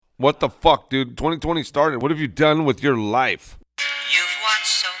What the fuck, dude? 2020 started. What have you done with your life? You've watched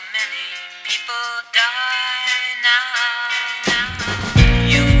so many people die now.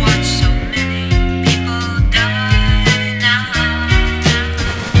 You've watched so many people die now.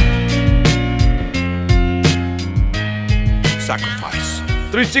 Sacrifice.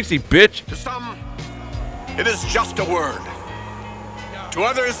 360, bitch. To some, it is just a word. To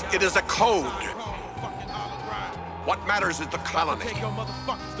others, it is a code. What matters is the colony.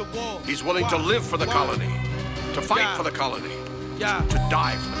 He's willing to live for the colony, to fight for the colony, to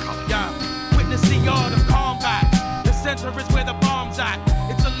die for the colony. Witness the art of combat. The center is where the bomb's at.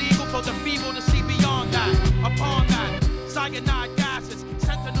 It's illegal for the feeble to see beyond that. Upon that, cyanide gases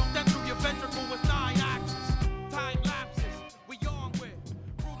sent to them through your ventricle with 9 axes. Time lapses. We on with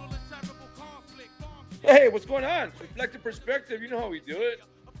brutal and terrible conflict. Hey, what's going on? Reflective perspective. You know how we do it.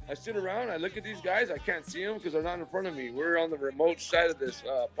 I sit around, I look at these guys. I can't see them because they're not in front of me. We're on the remote side of this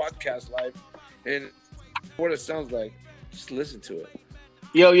podcast live, and what it sounds like, just listen to it.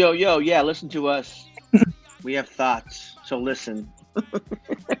 Yo, yeah, listen to us. We have thoughts, so listen.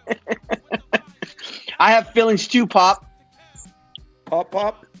 I have feelings too, Pop.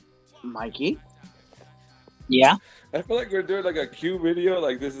 Pop. Mikey? Yeah? I feel like we're doing like a Q video.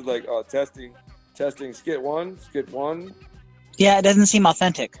 Like this is like testing, skit one. Yeah, it doesn't seem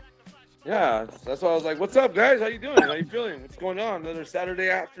authentic. Yeah, that's why I was like, what's up, guys? How you doing? How you feeling? What's going on? Another Saturday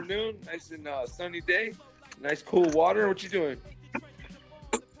afternoon. Nice and sunny day. Nice cool water. What you doing?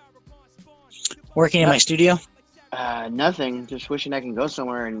 Working in my studio? Nothing. Just wishing I can go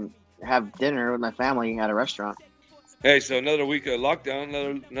somewhere and have dinner with my family at a restaurant. Hey, so another week of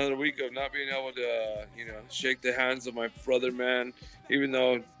lockdown, another week of not being able to, shake the hands of my brother, man. Even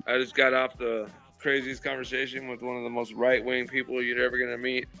though I just got off the craziest conversation with one of the most right-wing people you're ever going to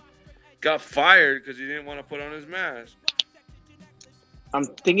meet. Got fired because he didn't want to put on his mask. I'm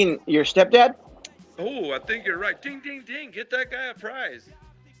thinking your stepdad? Oh, I think you're right. Ding, ding, ding. Get that guy a prize.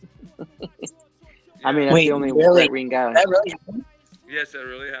 I mean, that's Wait, the only really? right-wing guy. That really happened? Yes, that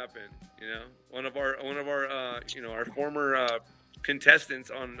really happened. One of our our former contestants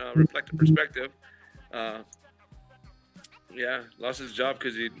on Reflective Perspective, lost his job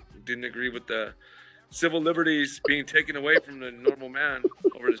because he didn't agree with the civil liberties being taken away from the normal man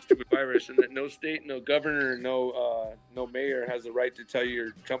over the stupid virus, and that no state, no governor, no mayor has the right to tell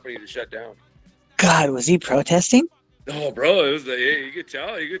your company to shut down. God, was he protesting? Oh, bro, it was you could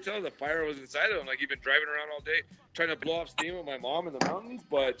tell the fire was inside of him. Like, he'd been driving around all day trying to blow off steam with my mom in the mountains,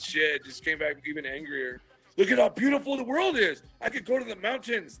 but shit, just came back even angrier. Look at how beautiful the world is. I could go to the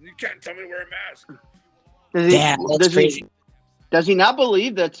mountains, and you can't tell me to wear a mask. Damn, that's crazy. Does he not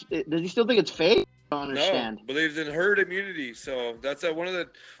believe that? Does he still think it's fake? I don't understand. No, believes in herd immunity. So that's one of the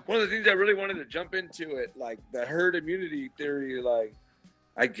things I really wanted to jump into it, like the herd immunity theory. Like,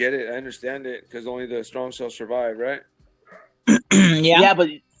 I get it, I understand it, because only the strong shall survive, right? Yeah, but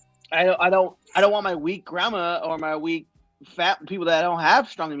I don't want my weak grandma or my weak fat people that don't have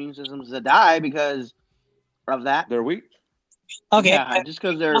strong immune systems to die because of that. They're weak. Okay, yeah, just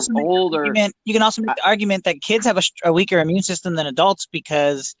because they're old or you can also make the argument that kids have a weaker immune system than adults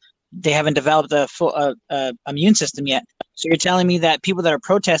because they haven't developed a full immune system yet. So you're telling me that people that are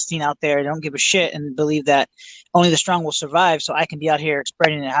protesting out there don't give a shit and believe that only the strong will survive, so I can be out here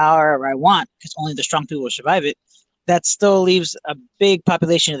spreading it however I want because only the strong people will survive it. That still leaves a big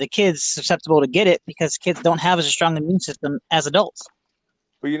population of the kids susceptible to get it because kids don't have as a strong immune system as adults.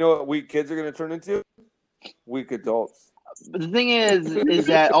 But you know what weak kids are going to turn into? Weak adults. But the thing is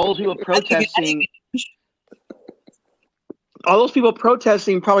that all those people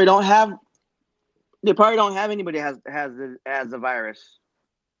protesting, probably don't have. They probably don't have anybody has the virus,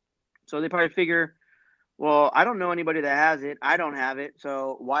 so they probably figure, well, I don't know anybody that has it. I don't have it,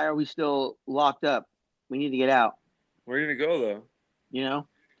 so why are we still locked up? We need to get out. Where are you gonna go though?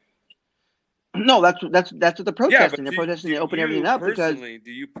 No, that's what they're protesting. Yeah, they're protesting to open everything up because.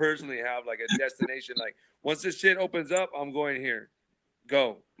 Do you personally have like a destination? Like, once this shit opens up, I'm going here.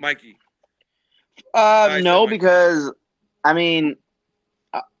 Go, Mikey. No, because I mean,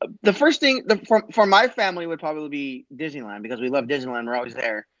 the first thing for my family would probably be Disneyland because we love Disneyland. We're always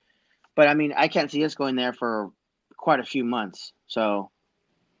there. But I mean, I can't see us going there for quite a few months. So.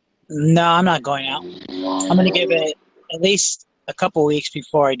 No, I'm not going out. I'm going to give it at least a couple weeks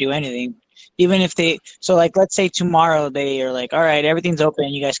before I do anything. Even if let's say tomorrow they are like, all right, everything's open.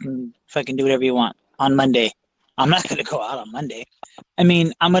 You guys can fucking do whatever you want on Monday. I'm not going to go out on Monday. I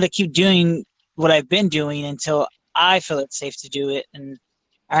mean, I'm going to keep doing what I've been doing until I feel it's safe to do it. And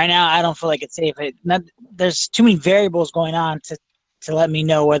right now, I don't feel like it's safe. There's too many variables going on to let me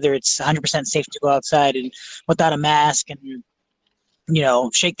know whether it's 100% safe to go outside and without a mask and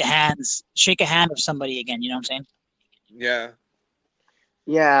shake a hand of somebody again. You know what I'm saying? Yeah.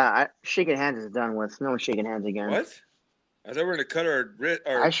 Yeah, shaking hands is done with. No one's shaking hands again. What? I thought we were gonna cut our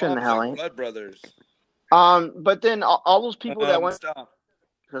I shouldn't palms the hell like ain't. blood brothers. But then all those people that went, Stop.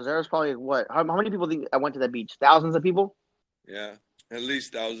 because there was probably what? How many people think I went to that beach? Thousands of people. Yeah, at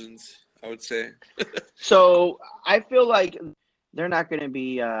least thousands, I would say. So I feel like they're not going to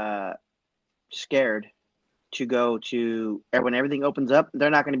be scared to go to when everything opens up. They're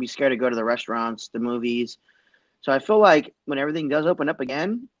not going to be scared to go to the restaurants, the movies. So I feel like when everything does open up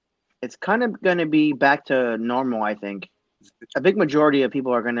again, it's kind of going to be back to normal. I think a big majority of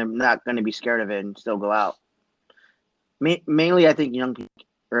people are not going to be scared of it and still go out. Mainly, I think young people,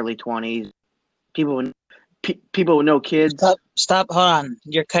 early 20s, people with no kids. Stop. Hold on.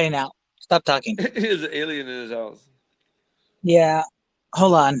 You're cutting out. Stop talking. There's an alien in his house. Yeah.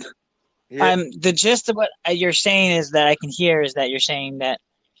 Hold on. Yeah. The gist of what you're saying is that I can hear is that you're saying that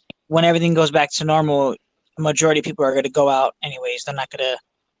when everything goes back to normal, the majority of people are going to go out anyways. They're not going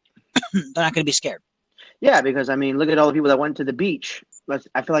to be scared. Yeah, because I mean, look at all the people that went to the beach.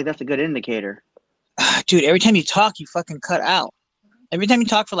 I feel like that's a good indicator. Dude, every time you talk, you fucking cut out. Every time you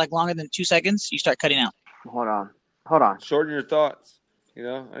talk for like longer than 2 seconds, you start cutting out. Hold on. Shorten your thoughts. I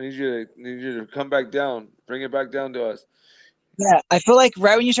need you to come back down. Bring it back down to us. Yeah, I feel like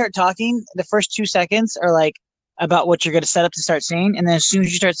right when you start talking, the first 2 seconds are like about what you're going to set up to start saying, and then as soon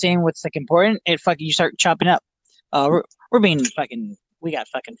as you start saying what's like important, you start chopping up. We're being fucking. We got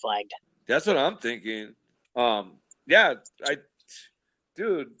fucking flagged. That's what I'm thinking. Yeah,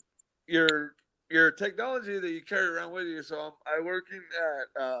 dude, your technology that you carry around with you. So I'm working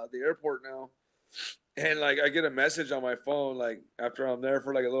at the airport now, and like I get a message on my phone like after I'm there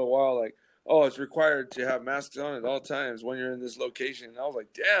for like a little while, like, oh, it's required to have masks on at all times when you're in this location. And I was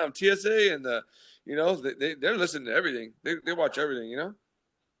like, damn, TSA and they're listening to everything. They watch everything,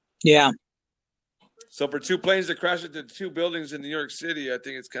 Yeah. So for 2 planes to crash into 2 buildings in New York City, I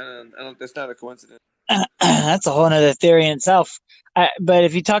think it's that's not a coincidence. That's a whole other theory in itself. But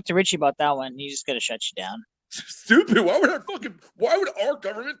if you talk to Richie about that one, he's just gonna shut you down. Stupid. Why would our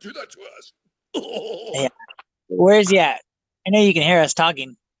government do that to us? Yeah. Where's he at? I know you can hear us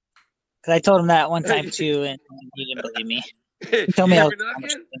talking. Because I told him that one time too, and he didn't believe me. Hey, He told me well,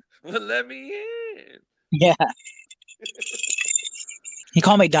 let me in. Yeah. He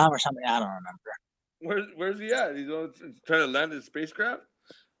called me dumb or something. I don't remember. Where's he at? He's trying to land his spacecraft?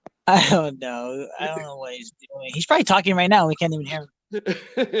 I don't know. I don't know what he's doing. He's probably talking right now. We can't even hear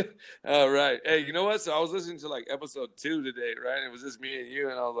him. All right. Hey, you know what? So I was listening to like episode 2 today, right? And it was just me and you,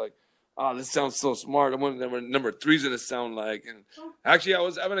 and I was like, oh, this sounds so smart. I wonder what number 3's going to sound like. And actually, I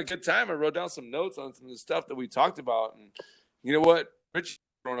was having a good time. I wrote down some notes on some of the stuff that we talked about. And you know what? Rich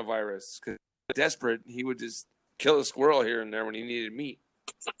coronavirus, because desperate, he would just kill a squirrel here and there when he needed meat.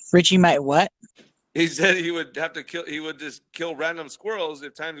 Richie might what? He said he would just kill random squirrels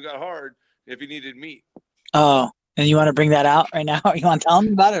if times got hard if he needed meat. Oh, and you want to bring that out right now? You want to tell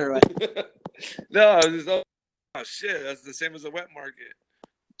him about it or what? No, I was just, oh shit, that's the same as the wet market.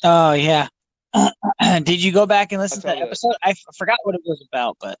 Oh, yeah. Did you go back and listen to that episode? I forgot what it was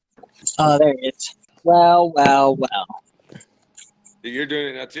about, but there it is. Well. You're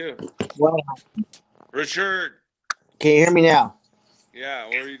doing it now too. Well, Richard. Can you hear me now? Yeah,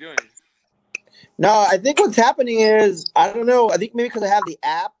 what are you doing? No, I think what's happening is, I don't know. I think maybe because I have the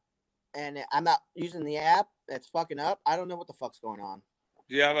app and I'm not using the app, that's fucking up. I don't know what the fuck's going on.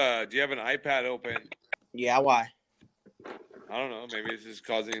 Do you have an iPad open? Yeah, why? I don't know. Maybe it's just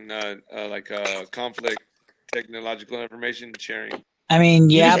causing like a conflict, technological information sharing. I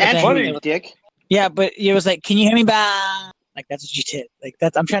mean, yeah, but funny, dick. Yeah, but it was like, can you hear me back? Like that's what you did. Like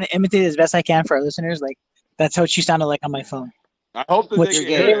that's I'm trying to imitate it as best I can for our listeners. Like that's what you sounded like on my phone. I hope that Which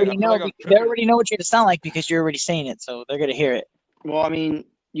they already know. They already know what you're gonna sound like because you're already saying it, so they're gonna hear it. Well, I mean,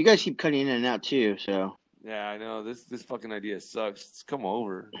 you guys keep cutting in and out too, so. Yeah, I know this fucking idea sucks. Just come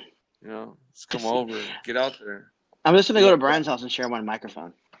over, Just come over, get out there. I'm just gonna go to Brian's house and share one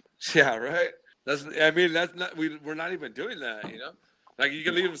microphone. Yeah, right. That's not we're not even doing that, Like you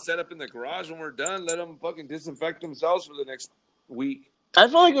can leave them set up in the garage when we're done. Let them fucking disinfect themselves for the next week. I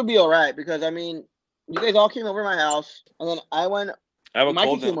feel like it would be all right because I mean, you guys all came over my house, and then I went.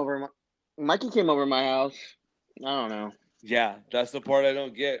 Mikey came over. Mikey came over my house. I don't know. Yeah, that's the part I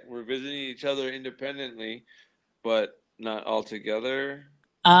don't get. We're visiting each other independently, but not all together.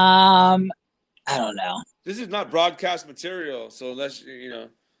 I don't know. This is not broadcast material, so unless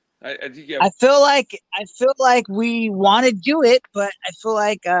I think you have... I feel like we want to do it, but I feel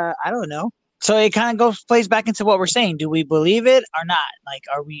like I don't know. So it kind of plays back into what we're saying. Do we believe it or not? Like,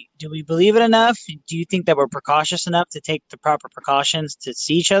 do we believe it enough? Do you think that we're precautious enough to take the proper precautions to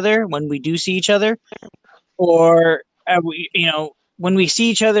see each other when we do see each other? Or are we, when we see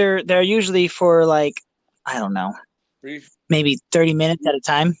each other, they're usually for like, I don't know, Brief. maybe 30 minutes at a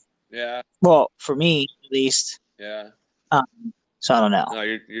time. Yeah. Well, for me, at least. Yeah. So I don't know. No,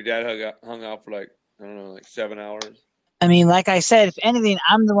 your dad hung out for like, I don't know, like 7 hours. I mean, like I said, if anything,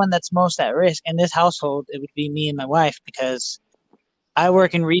 I'm the one that's most at risk in this household. It would be me and my wife because I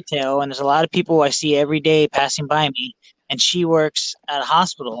work in retail and there's a lot of people I see every day passing by me, and she works at a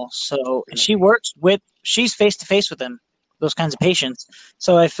hospital. So and she's face to face with them, those kinds of patients.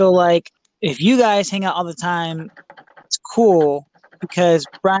 So I feel like if you guys hang out all the time, it's cool because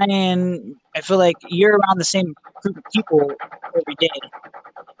Brian, I feel like you're around the same group of people every day. You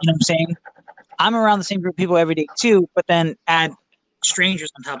know what I'm saying? I'm around the same group of people every day too, but then add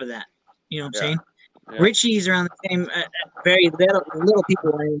strangers on top of that. You know what I'm saying? Yeah. Richie's around the same, very little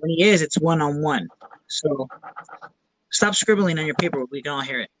people. When he is, it's one-on-one. So stop scribbling on your paper. We can all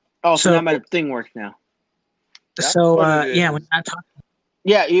hear it. Oh, so now my thing works now. So yeah, when I'm talking.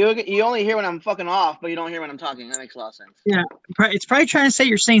 Yeah, you only hear when I'm fucking off, but you don't hear when I'm talking. That makes a lot of sense. Yeah, it's probably trying to say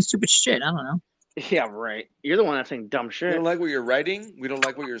you're saying stupid shit. I don't know. Yeah, right. You're the one that's saying dumb shit. We don't like what you're writing. We don't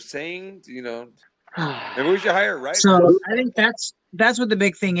like what you're saying. Maybe we should hire a writer. So I think that's what the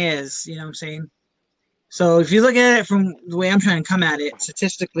big thing is. You know what I'm saying? So if you look at it from the way I'm trying to come at it,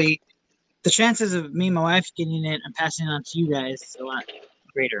 statistically, the chances of me and my wife getting it and passing it on to you guys is a lot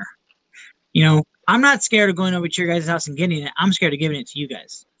greater. I'm not scared of going over to your guys' house and getting it. I'm scared of giving it to you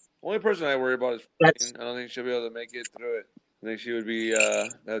guys. Only person I worry about is Francine. I don't think she'll be able to make it through it. I think she would be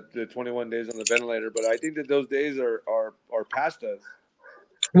the 21 days on the ventilator, but I think that those days are past us.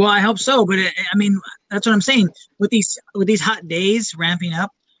 Well, I hope so, but I mean, that's what I'm saying. With these hot days ramping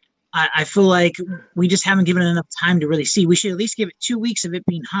up, I feel like we just haven't given it enough time to really see. We should at least give it 2 weeks of it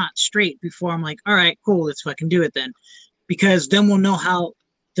being hot straight before I'm like, all right, cool, let's fucking do it then, because then we'll know how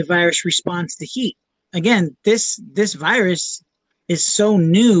the virus responds to heat. Again, this virus is so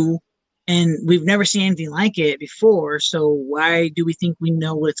new. And we've never seen anything like it before, so why do we think we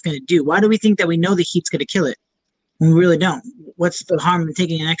know what it's going to do? Why do we think that we know the heat's going to kill it when we really don't? What's the harm in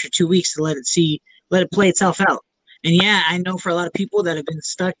taking an extra 2 weeks to let it play itself out? And yeah, I know for a lot of people that have been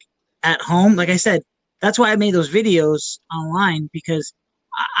stuck at home, like I said, that's why I made those videos online, because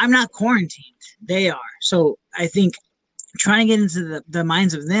I'm not quarantined. They are. So I think trying to get into the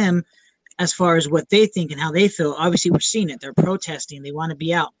minds of them as far as what they think and how they feel, obviously we're seeing it. They're protesting. They want to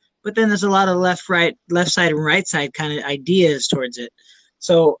be out. But then there's a lot of left side and right side kind of ideas towards it.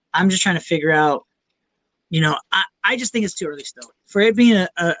 So I'm just trying to figure out, I just think it's too early still. For it being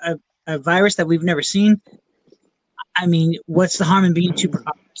a virus that we've never seen, I mean, what's the harm in being too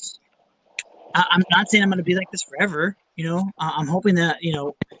precautious? I'm not saying I'm going to be like this forever. I'm hoping that,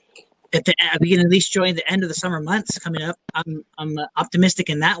 we can at least join the end of the summer months coming up. I'm optimistic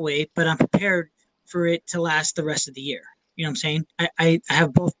in that way, but I'm prepared for it to last the rest of the year. You know what I'm saying? I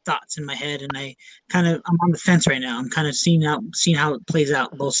have both thoughts in my head, and I'm on the fence right now. I'm kind of seeing how it plays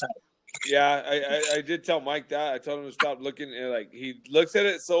out on both sides. Yeah, I did tell Mike that. I told him to stop looking, and like he looks at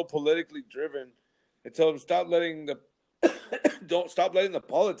it so politically driven. I told him stop letting the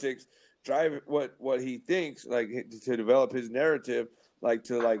politics drive what he thinks, like to develop his narrative, like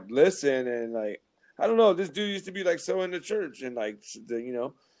to like listen and like I don't know. This dude used to be like so in the church and like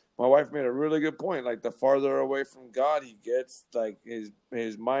my wife made a really good point. Like the farther away from God he gets, like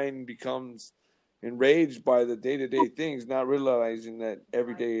his mind becomes enraged by the day-to-day things, not realizing that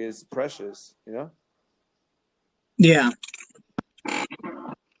every day is precious. Yeah.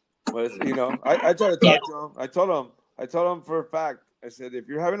 But I tried to talk to him. I told him for a fact. I said, if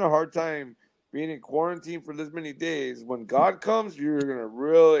you're having a hard time being in quarantine for this many days, when God comes, you're gonna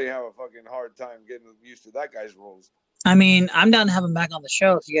really have a fucking hard time getting used to that guy's rules. I mean, I'm down to have him back on the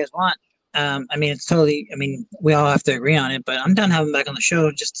show if you guys want. It's totally. We all have to agree on it, but I'm down to have him back on the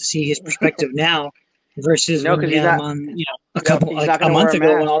show just to see his perspective now versus when we had him on, a month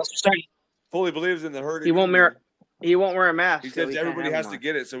ago when all this was starting. Fully believes in the herd. He won't wear a mask. He says everybody has to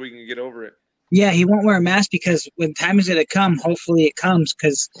get it so we can get over it. Yeah, he won't wear a mask because when time is going to come, hopefully it comes.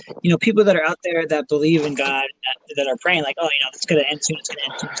 Because people that are out there that believe in God, that are praying like, it's going to end soon. It's going to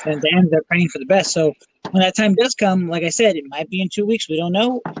end soon. It's going to end. They're praying for the best. So when that time does come, like I said, it might be in 2 weeks. We don't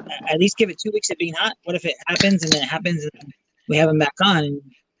know. At least give it 2 weeks of being hot. What if it happens and then it happens and we have him back on? And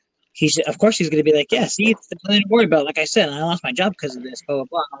of course he's going to be like, yeah, see, it's nothing to worry about. Like I said, I lost my job because of this, blah, blah,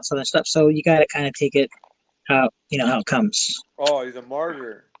 blah, all this other stuff. So you got to kind of take it how it comes. Oh, he's a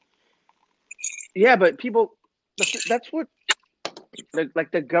martyr. Yeah, but people, that's what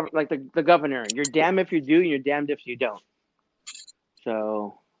the governor. You're damned if you do, and you're damned if you don't.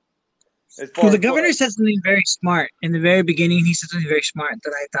 So, well, the governor said something very smart in the very beginning. He said something very smart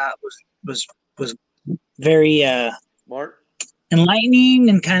that I thought was very smart, enlightening,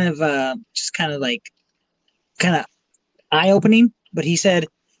 and kind of eye opening. But he said,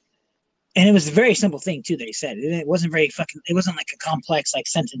 and it was a very simple thing too that he said. It wasn't very fucking. It wasn't like a complex like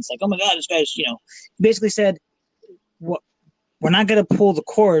sentence. Like, oh my god, this guy's. He basically said, "What? We're not going to pull the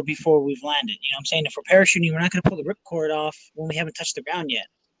cord before we've landed." You know what I'm saying? If we're parachuting, we're not going to pull the ripcord off when we haven't touched the ground yet.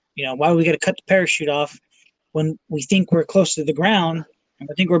 Why would we got to cut the parachute off when we think we're close to the ground and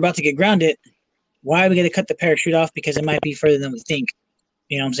we think we're about to get grounded? Why are we going to cut the parachute off? Because it might be further than we think.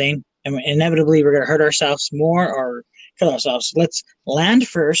 You know what I'm saying? And inevitably, we're going to hurt ourselves more or kill ourselves. Let's land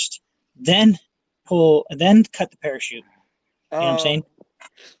first, then pull, and then cut the parachute. You know what I'm saying?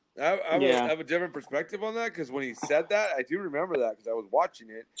 I have a different perspective on that, because when he said that, I do remember that because I was watching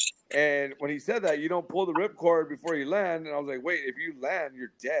it. And when he said that, you don't pull the ripcord before you land. And I was like, wait, if you land,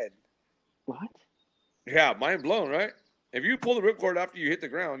 you're dead. What? Yeah, mind blown, right? If you pull the ripcord after you hit the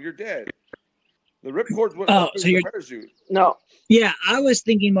ground, you're dead. The ripcord's what so the parachute. No. Yeah, I was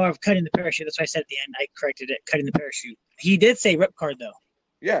thinking more of cutting the parachute. That's why I said at the end. I corrected it, cutting the parachute. He did say ripcord, though.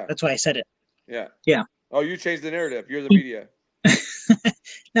 Yeah. That's why I said it. Yeah. Yeah. Oh, you changed the narrative. You're the media.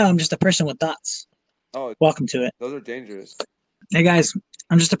 No, I'm just a person with thoughts. Oh, welcome to it. Those are dangerous. Hey, guys,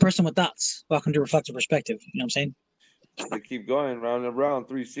 I'm just a person with thoughts. Welcome to Reflective Perspective. You know what I'm saying? They keep going round and round,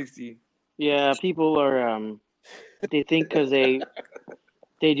 360. Yeah, people are they think because they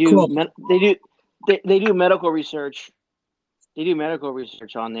do Cool. they do medical research. They do medical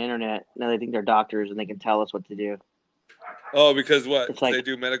research on the internet. Now they think they're doctors and they can tell us what to do. Oh, because what? It's like- they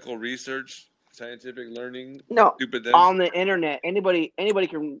do medical research, scientific learning. No, Stupid them. on the internet. Anybody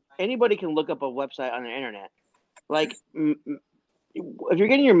can look up a website on the internet. Like, if you're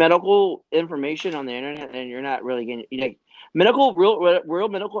getting your medical information on the internet, then you're not really getting like real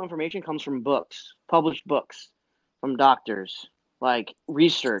medical information comes from books, published books, from doctors, like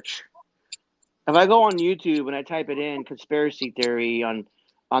research. If I go on YouTube and I type it in conspiracy theory on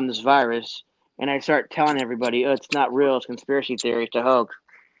this virus, and I start telling everybody, oh, it's not real, it's conspiracy theory, it's a hoax.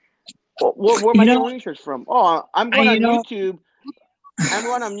 Well, where am I getting research from? Oh, I'm going on YouTube. I'm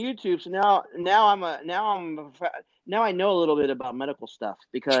going on YouTube, so now I know a little bit about medical stuff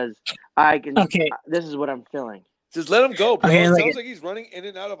because I can. Okay. This is what I'm feeling. Just let him go, bro. Okay, it look sounds it. like he's running in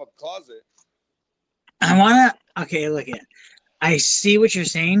and out of a closet. I want to. Okay, look it. I see what you're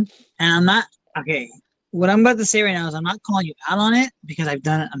saying, and I'm not. Okay, what I'm about to say right now is I'm not calling you out on it because I've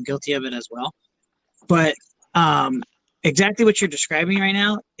done it. I'm guilty of it as well. But exactly what you're describing right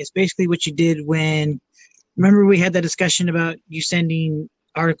now is basically what you did when. Remember, we had that discussion about you sending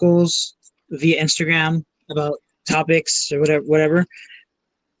articles via Instagram about topics or whatever.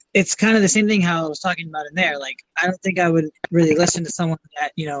 It's kind of the same thing how I was talking about in there. Like, I don't think I would really listen to someone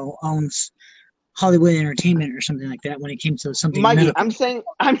that, owns Hollywood Entertainment or something like that when it came to something Mikey, medical.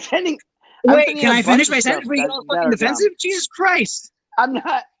 I'm sending. Wait, can I finish my sentence before you get all fucking defensive? Jesus Christ. I'm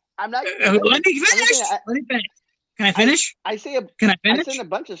not. Let me finish. Can I finish? Can I finish? I send a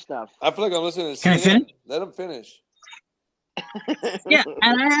bunch of stuff. I feel like I'm listening to Can I finish? Let him finish. Yeah,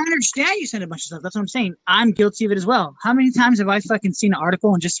 and I understand you send a bunch of stuff. That's what I'm saying. I'm guilty of it as well. How many times have I fucking seen an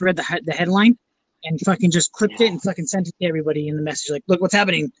article and just read the headline and fucking just clipped it and fucking sent it to everybody in the message? Like, look what's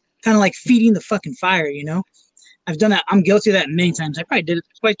happening. Kind of like feeding the fucking fire, I've done that. I'm guilty of that many times. I probably did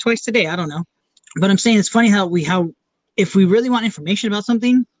it twice today. I don't know. But I'm saying it's funny how if we really want information about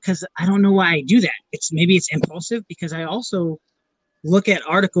something, because I don't know why I do that. Maybe it's impulsive because I also look at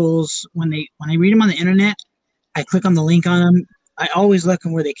articles when I read them on the internet. I click on the link on them. I always look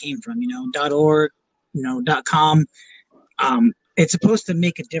at where they came from. .org, .com. It's supposed to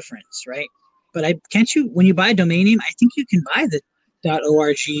make a difference, right? But can't you when you buy a domain name? I think you can buy the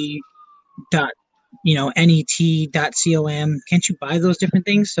 .org, .net.com. Can't you buy those different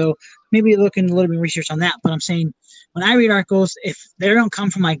things? So maybe look in a little bit of research on that. But I'm saying when I read articles, if they don't come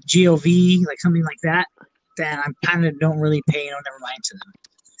from like GOV, like something like that, then I kind of don't really pay never mind to them.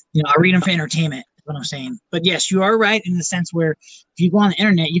 I read them for entertainment. Is what I'm saying. But yes, you are right in the sense where if you go on the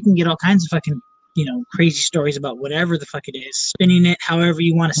internet, you can get all kinds of fucking crazy stories about whatever the fuck it is, spinning it however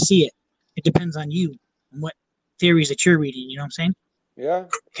you want to see it. It depends on you and what theories that you're reading. You know what I'm saying? Yeah.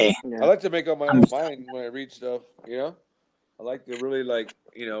 Okay. I like to make up my own mind when I read stuff, I like to really I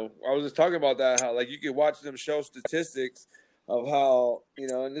was just talking about that, how you can watch them show statistics of how,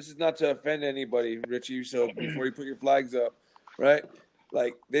 and this is not to offend anybody, Richie, so before you put your flags up, right?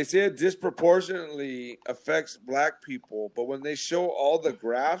 like they say it disproportionately affects black people, but when they show all the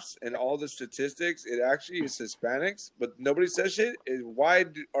graphs and all the statistics, it actually is Hispanics, but nobody says shit. Is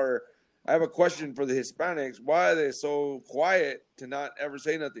or I have a question for the Hispanics. Why are they so quiet to not ever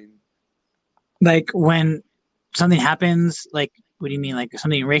say nothing? Like when something happens, like what do you mean? Like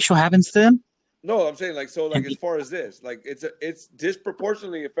something racial happens to them? No, I'm saying like as far as this, like it's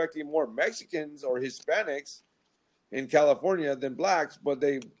disproportionately affecting more Mexicans or Hispanics in California than blacks, but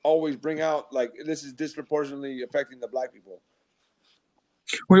they always bring out like this is disproportionately affecting the black people.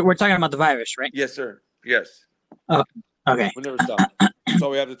 We're talking about the virus, right? Yes, sir. Yes. Oh, okay. We never stop. That's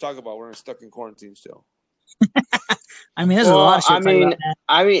all we have to talk about. We're stuck in quarantine still. I mean, there's a lot of shit to talk about,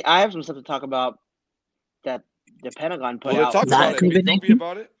 man. I have some stuff to talk about that the Pentagon put out. Talk about it. Don't be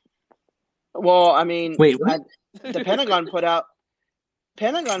about it. Well, I mean, wait, what? The Pentagon put out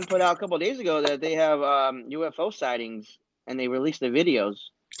a couple of days ago that they have UFO sightings, and they released the videos.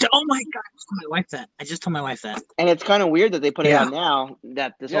 Oh my god! I just told my wife that. I just told my wife that. And it's kind of weird that they put it out now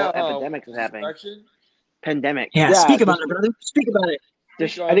that this whole epidemic is happening. Pandemic. Yeah, speak about it, brother. Speak about it.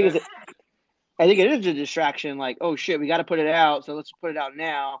 I think it is a distraction. Like, oh shit, we got to put it out, so let's put it out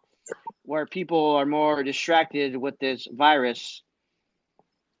now, where people are more distracted with this virus.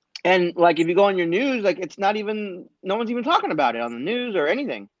 And like, if you go on your news, like no one's even talking about it on the news or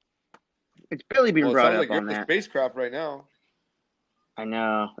anything. It's barely being brought up on that. Spacecraft right now. I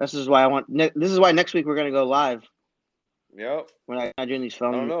know. This is why next week we're gonna go live. Yep. We're not doing these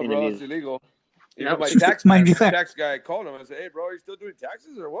phone I don't know, interviews. bro. It's illegal. You know, my tax guy called him and said, "Hey, bro, you still doing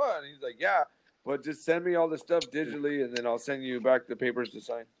taxes or what?" And he's like, "Yeah, but just send me all the stuff digitally, and then I'll send you back the papers to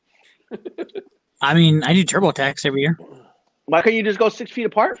sign." I mean, I do TurboTax every year. Why can't you just go 6 feet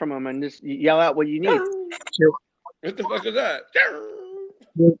apart from them and just yell out what you need? What the fuck is that?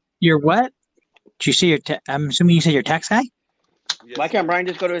 Your what? Did you see your? I'm assuming you said your tax guy. Yes, why can't Brian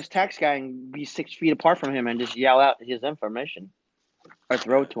just go to his tax guy and be 6 feet apart from him and just yell out his information or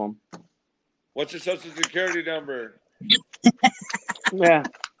throw it to him? What's your social security number? Yeah.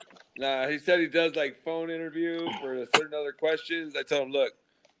 Nah, he said he does like phone interviews for certain other questions. I told him, look,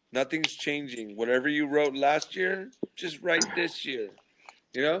 nothing's changing. Whatever you wrote last year, just write this year.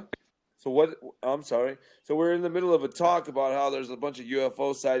 You know? So what? I'm sorry. So we're in the middle of a talk about how there's a bunch of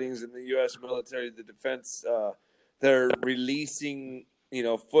UFO sightings in the U.S. military, the defense. They're releasing,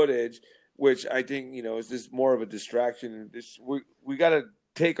 footage, which I think, is just more of a distraction. We got to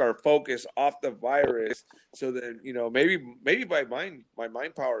take our focus off the virus so that, maybe by my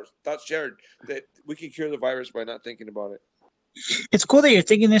mind powers, thoughts shared, that we can cure the virus by not thinking about it. It's cool that you're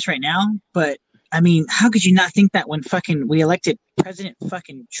thinking this right now, but I mean, how could you not think that when we elected President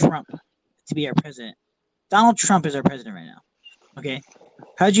fucking Trump to be our president? Donald Trump is our president right now. Okay?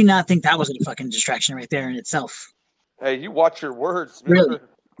 How did you not think that was a fucking distraction right there in itself? Hey, you watch your words.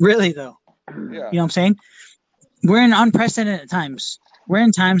 Really though. Yeah. You know what I'm saying? We're in unprecedented times. We're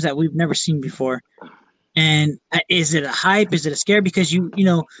in times that we've never seen before. And is it a hype? Is it a scare? Because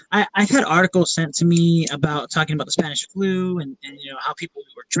I've had articles sent to me about talking about the Spanish flu and how people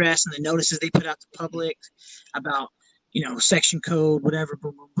were dressed and the notices they put out to public about section code, whatever,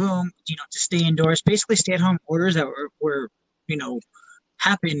 boom, boom, boom. To stay indoors, basically stay-at-home orders that were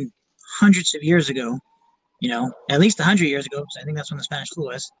happened hundreds of years ago. At least 100 years ago. So I think that's when the Spanish flu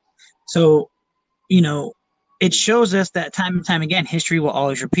was. So, it shows us that time and time again, history will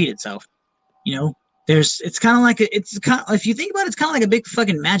always repeat itself. It's kind of like if you think about it, it's kind of like a big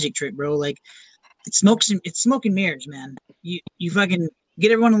fucking magic trick, bro. Like it's smoke and mirrors, man. You fucking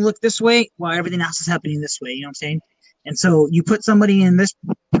get everyone to look this way while everything else is happening this way. You know what I'm saying? And so you put somebody in this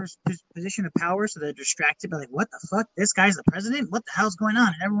position of power so they're distracted by like, what the fuck? This guy's the president? What the hell's going on?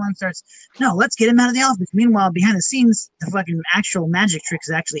 And everyone starts, no, let's get him out of the office. Meanwhile, behind the scenes, the fucking actual magic trick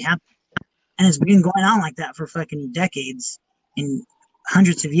is actually happening. And it's been going on like that for fucking decades and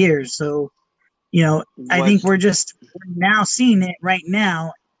hundreds of years. So, I think we're now seeing it right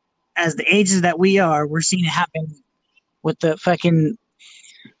now as the ages that we are. We're seeing it happen with the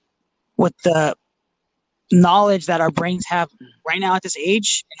knowledge that our brains have right now at this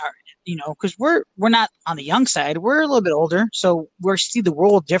age, and because we're not on the young side, we're a little bit older, so we see the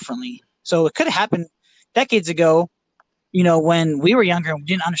world differently. So it could have happened decades ago, when we were younger and we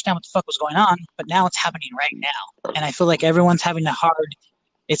didn't understand what the fuck was going on, but now it's happening right now, and I feel like everyone's having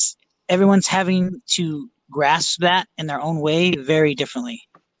to grasp that in their own way very differently,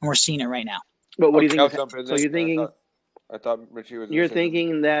 and we're seeing it right now. But what do you think? So you're thinking? I thought Richie was. You're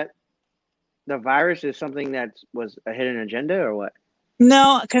thinking that the virus is something that was a hidden agenda, or what?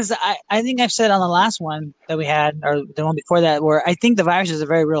 No, because I think I've said on the last one that we had, or the one before that, where I think the virus is a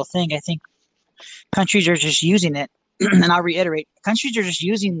very real thing. I think countries are just using it and I'll reiterate, countries are just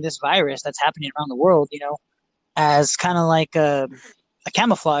using this virus that's happening around the world, as kind of like a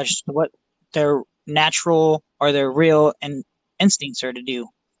camouflage to what their natural or their real and instincts are to do,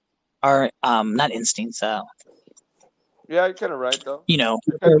 or not instincts. Yeah, you're kind of right though.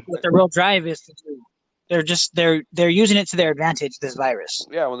 What their real drive is to do. They're using it to their advantage. This virus.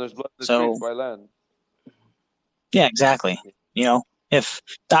 Yeah, when there's blood in the streets, why land? Yeah, exactly. If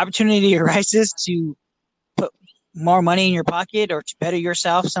the opportunity arises to put more money in your pocket or to better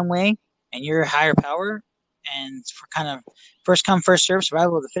yourself some way, and you're a higher power, and for kind of first come first serve,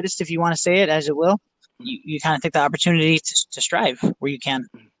 survival of the fittest, if you want to say it as it will, you kind of take the opportunity to strive where you can.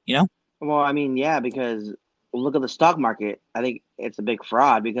 Well, I mean, yeah, because look at the stock market. I think it's a big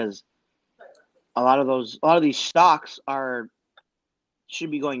fraud because a lot of these stocks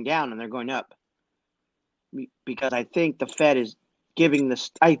should be going down and they're going up. Because I think the Fed is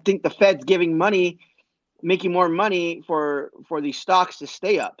the Fed's giving money, making more money for these stocks to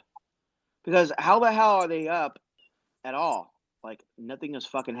stay up. Because how the hell are they up at all? Like nothing is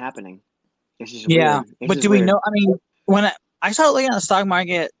fucking happening. It's just weird. But do we know? I mean, when I started looking at the stock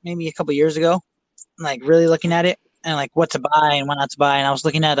market maybe a couple years ago, like really looking at it and like what to buy and what not to buy, and I was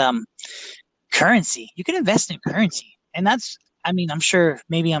looking at currency. You can invest in currency, and that's. I mean, I'm sure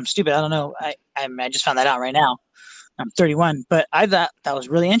maybe I'm stupid. I don't know. I just found that out right now. I'm 31, but I thought that was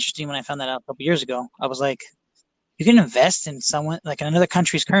really interesting when I found that out a couple years ago. I was like, you can invest in someone like in another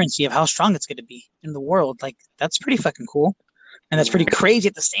country's currency of how strong it's going to be in the world. Like that's pretty fucking cool, and that's pretty crazy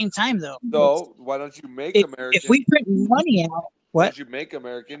at the same time, though. So why don't you make American? If we print money out, why don't you make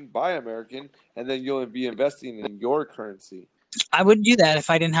American, buy American, and then you'll be investing in your currency? I would do that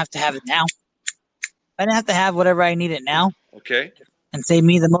if I didn't have to have it now. I didn't have to have whatever I need it now. Okay. And save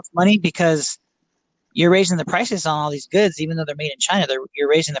me the most money because you're raising the prices on all these goods, even though they're made in China. You're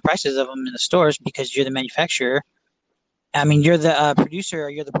raising the prices of them in the stores because you're the manufacturer. I mean, you're the producer or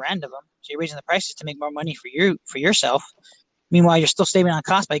you're the brand of them. So you're raising the prices to make more money for yourself. Meanwhile, you're still saving on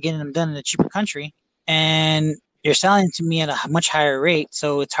cost by getting them done in a cheaper country. And you're selling to me at a much higher rate.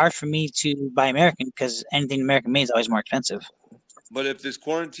 So it's hard for me to buy American because anything American made is always more expensive. But if this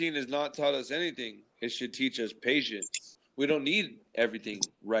quarantine has not taught us anything, it should teach us patience. We don't need everything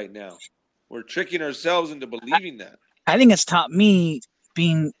right now. We're tricking ourselves into believing that. I think it's taught me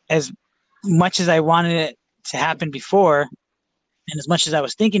being as much as I wanted it to happen before and as much as I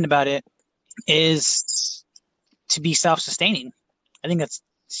was thinking about it is to be self-sustaining. I think it's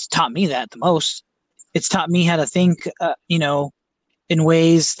taught me that the most. It's taught me how to think, in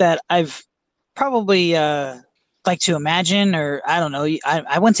ways that I've probably like to imagine, or I don't know.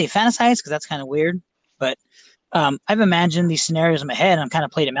 I wouldn't say fantasize because that's kind of weird, but I've imagined these scenarios in my head and I've kind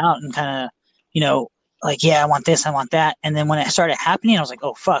of played them out and kind of, like, yeah, I want this, I want that. And then when it started happening, I was like,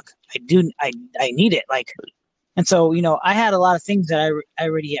 oh, fuck, I need it. Like, and so, I had a lot of things that I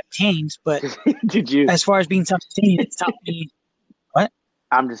already obtained, but did you, as far as being self-sustaining, it's taught me what?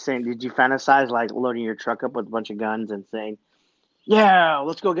 I'm just saying, did you fantasize like loading your truck up with a bunch of guns and saying, yeah,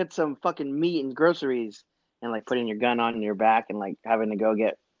 let's go get some fucking meat and groceries and like putting your gun on your back and like having to go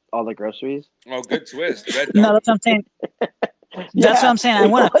get all the groceries? Oh, good twist. No, that's what I'm saying. That's what I'm saying. I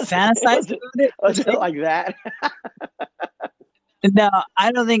want to fantasize about it. Was it like that? No,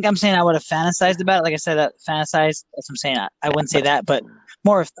 I don't think I'm saying I would have fantasized about it. Like I said, fantasize. That's what I'm saying. I wouldn't say that, but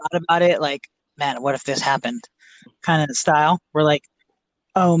more have thought about it. Like, man, what if this happened? Kind of style. We're like,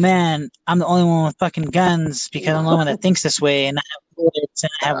 oh man, I'm the only one with fucking guns because I'm the only one that thinks this way, and I have bullets,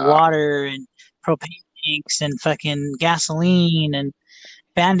 and I have water and propane tanks and fucking gasoline and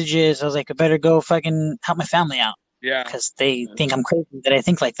bandages. I was like, I better go fucking help my family out. Yeah, because they think I'm crazy that I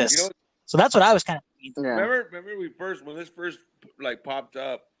think like this. So that's what I was kind of thinking. Yeah. Remember when this first like popped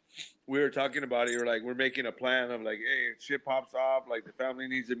up, we were talking about it. We're like, we're making a plan of like, hey, if shit pops off, like the family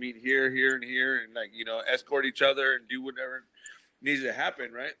needs to meet here, and here, and like escort each other and do whatever needs to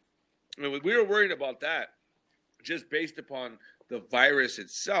happen, right? I mean, we were worried about that just based upon the virus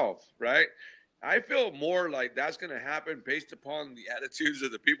itself, right? I feel more like that's going to happen based upon the attitudes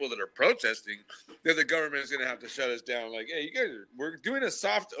of the people that are protesting, that the government is going to have to shut us down. Like, hey, you guys, we're doing a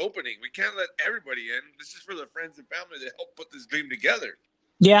soft opening. We can't let everybody in. This is for the friends and family that help put this dream together.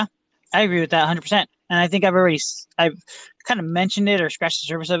 Yeah, I agree with that 100%. And I think I've kind of mentioned it or scratched the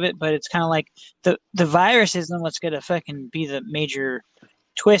surface of it, but it's kind of like the virus isn't what's going to fucking be the major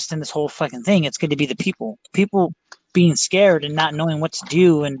twist in this whole fucking thing. It's going to be the people being scared and not knowing what to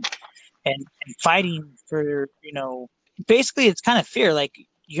do and fighting for, basically it's kind of fear. Like,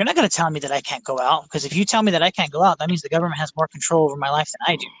 you're not going to tell me that I can't go out, because if you tell me that I can't go out, that means the government has more control over my life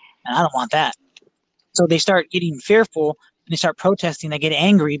than I do. And I don't want that. So they start getting fearful and they start protesting. They get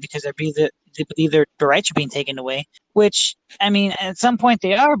angry because they believe their rights are being taken away. Which, I mean, at some point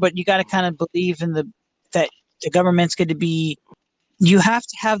they are, but you got to kind of believe in that the government's going to be. You have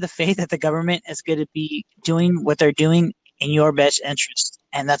to have the faith that the government is going to be doing what they're doing in your best interest,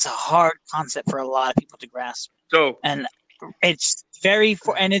 and that's a hard concept for a lot of people to grasp. So, and it's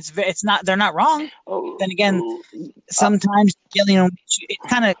it's not. They're not wrong. Then again, sometimes it's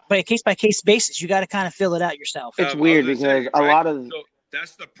kind of by a case by case basis. You got to kind of fill it out yourself. It's weird because a lot of so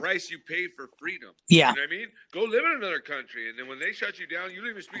that's the price you pay for freedom. Yeah. You know what I mean? Go live in another country, and then when they shut you down, you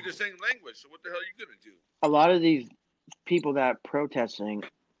don't even speak the same language. So what the hell are you gonna do? a lot of these people that are protesting,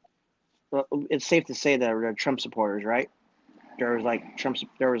 well, it's safe to say that they're Trump supporters, right? There was like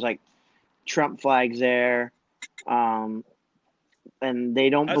Trump flags there, and they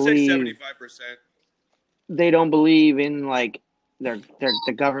don't I'd say believe 75%. they don't believe in like the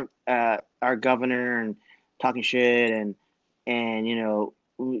government, our governor, and talking shit, and you know,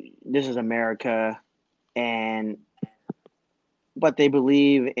 this is America, but they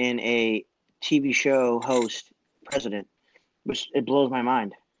believe in a TV show host president, which it blows my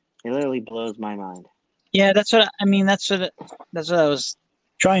mind. It literally blows my mind. Yeah, that's what I mean. That's what I was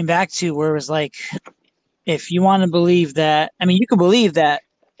drawing back to, where it was like, if you want to believe that, I mean, you can believe that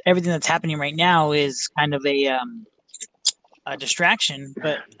everything that's happening right now is kind of a distraction.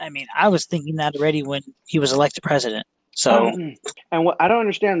 But I mean, I was thinking that already when he was elected president. So, and what I don't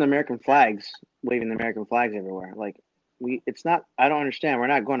understand the American flags, waving the American flags everywhere. Like it's not. I don't understand. We're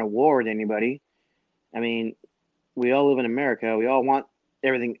not going to war with anybody. I mean, we all live in America. We all want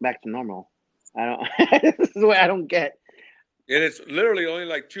everything back to normal. I don't. This is what I don't get. And it's literally only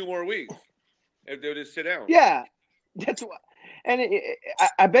like 2 more weeks if they'll just sit down. Yeah, that's what. And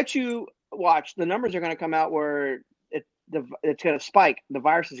I bet you watch, the numbers are going to come out where it's going to spike. The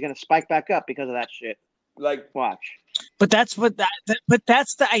virus is going to spike back up because of that shit. Like, watch. But that's what but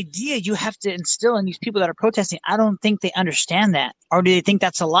that's the idea you have to instill in these people that are protesting. I don't think they understand that, or do they think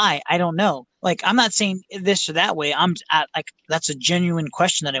that's a lie? I don't know. Like, I'm not saying this or that way. That's a genuine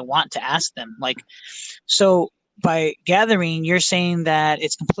question that I want to ask them. Like, so by gathering, you're saying that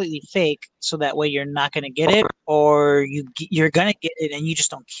it's completely fake, so that way you're not going to get it, or you're going to get it and you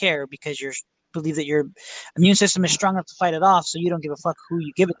just don't care because you believe that your immune system is strong enough to fight it off, so you don't give a fuck who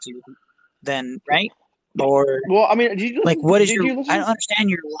you give it to. Then, right? Or, well, I mean, did you like, what is your? I don't understand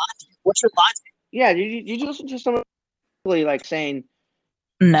your logic. What's your logic? Yeah, did you listen to somebody like saying?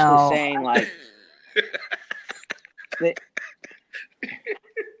 No. Saying like.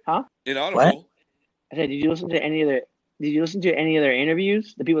 Huh? Inaudible. What? I said, did you listen to any of their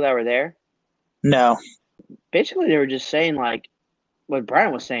interviews? The people that were there. No. Basically, they were just saying like what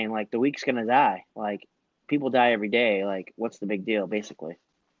Brian was saying. Like, the week's gonna die. Like, people die every day. Like, what's the big deal? Basically.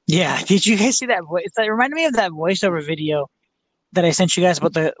 Yeah, did you guys see that voice? It reminded me of that voiceover video that I sent you guys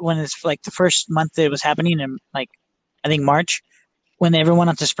about when it's like the first month that it was happening in, like, I think March, when everyone went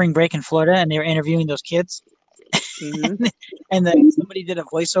on to spring break in Florida and they were interviewing those kids. Mm-hmm. and then somebody did a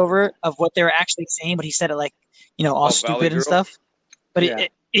voiceover of what they were actually saying, but he said it like, you know, all stupid and stuff. But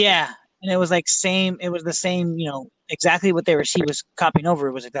yeah. And it was like it was the same, you know, exactly what he was copying over.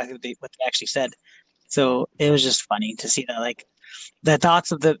 It was exactly what they actually said. So it was just funny to see that, like, the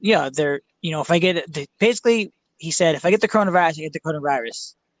thoughts of they're, you know, if I get it, basically he said, if I get the coronavirus, I get the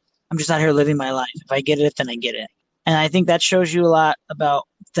coronavirus. I'm just out here living my life. If I get it, then I get it. And I think that shows you a lot about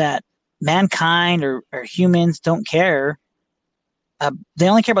that mankind or humans don't care. They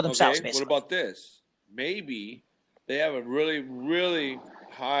only care about themselves, basically. What about this? Maybe they have a really, really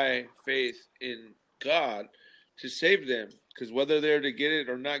high faith in God to save them, because whether they're to get it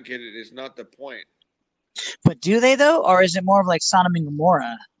or not get it is not the point. But do they, though? Or is it more of like Sodom and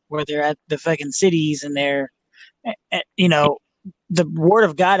Gomorrah, where they're at the fucking cities and they're, you know, the word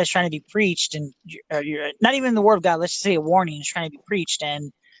of God is trying to be preached, and you're not even the word of God, let's just say a warning is trying to be preached,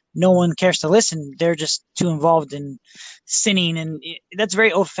 and no one cares to listen. They're just too involved in sinning. And that's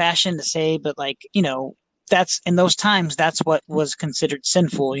very old fashioned to say, but, like, you know, that's in those times, that's what was considered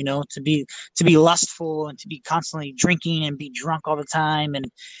sinful, you know, to be lustful and to be constantly drinking and be drunk all the time.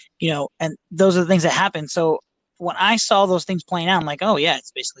 And, you know, and those are the things that happen. So when I saw those things playing out, I'm like, oh yeah,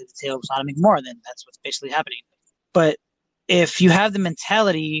 it's basically the tale of Sodom and Gomorrah. Then that's what's basically happening. But if you have the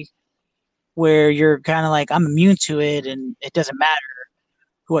mentality where you're kind of like, I'm immune to it and it doesn't matter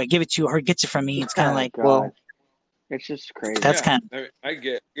who I give it to or who gets it from me, it's kind of like, God. Well, it's just crazy. That's kind of. I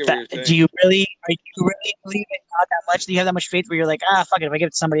get what you're saying. Are you really believe in God that much? Do you have that much faith where you're like, fuck it, if I give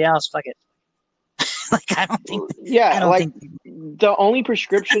it to somebody else, fuck it? Like, I don't think. Yeah, I don't think the only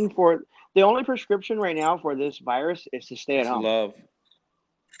prescription right now for this virus is to stay at home. Love.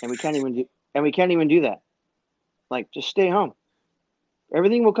 And we can't even do that. Like, just stay home.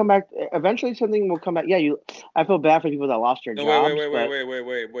 Everything will come back. Eventually, something will come back. Yeah, I feel bad for people that lost their No, jobs.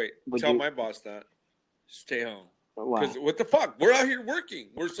 wait. Would Tell you- my boss that. Stay home. Wow. Because what the fuck? We're out here working.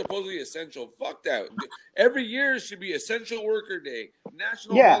 We're supposedly essential. Fuck that. Every year should be Essential Worker Day,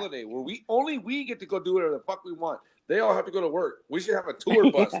 national Yeah. holiday, where we get to go do whatever the fuck we want. They all have to go to work. We should have a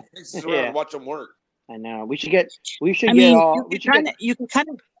tour bus that takes us around Yeah. and watch them work. I know. We should get all. You can kind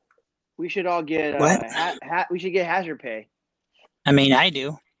of. We should all get. What? We should get hazard pay. I mean, I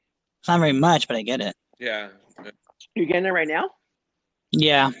do. It's not very much, but I get it. Yeah. You getting it right now?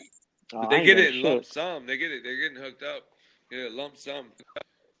 Yeah. Oh, But I they ain't get getting it in lump sum. They get it. They're getting hooked up. Yeah, lump sum.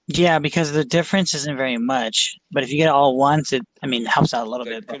 Yeah, because the difference isn't very much. But if you get it all at once, it helps out a little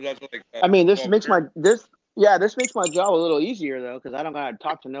bit. It comes out to like, I mean, this 12 makes grand. this makes my job a little easier though, because I don't gotta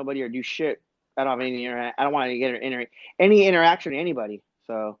talk to nobody or do shit. I don't have any I don't want to get any interaction with anybody.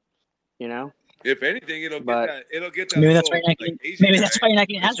 So, you know. If anything, it'll But- get that. Maybe that's little, why you're not like, getting. Asian Maybe that's guy why you're not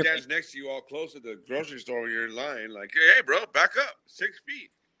getting that hazard pay. stands next to you all close at the grocery store when you're in line. Like, hey, bro, back up 6 feet.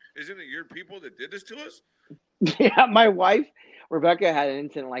 Isn't it your people that did this to us? Yeah, my wife Rebecca had an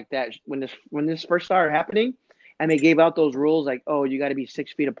incident like that when this first started happening, and they gave out those rules like, oh, you got to be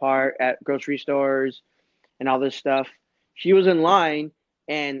 6 feet apart at grocery stores, and all this stuff. She was in line,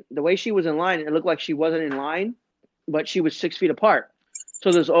 and the way she was in line, it looked like she wasn't in line, but she was 6 feet apart.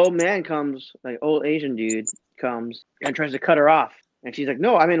 So this old man comes, like old Asian dude comes and tries to cut her off, and she's like,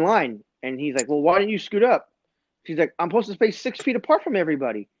 no, I'm in line, and he's like, well, why didn't you scoot up? She's like, I'm supposed to stay 6 feet apart from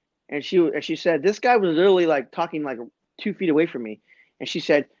everybody. And she said, this guy was literally like talking like 2 feet away from me. And she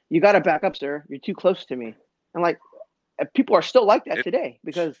said, you got to back up, sir. You're too close to me. I'm like, people are still like that today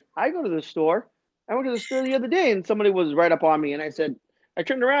because I go to the store. I went to the store the other day and somebody was right up on me. And I said, I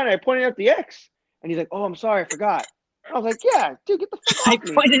turned around and I pointed at the X. And he's like, oh, I'm sorry. I forgot. I was like, yeah, dude, get the fuck I off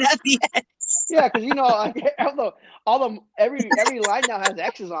me. pointed at the end. Yeah, because, you know, every line now has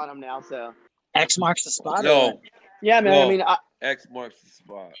X's on them now. So, X marks the spot. No, yeah, man. Whoa. I mean, X marks the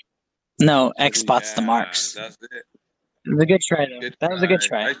spot. No, X spots the Yeah, marks. That's it. It was a good try, though. Good That was a good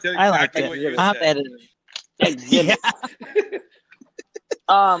try. try. I said I liked exactly what it. you I'll have to said. edit it. exhibit.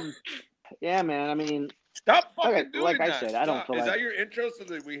 Yeah. Yeah, man. I mean, Stop fucking Okay, doing like I that. said, I don't Stop. feel Is like- that your intro so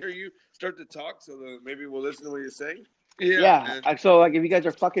that we hear you start to talk so that maybe we'll listen to what you're saying? yeah. man. So, like, if you guys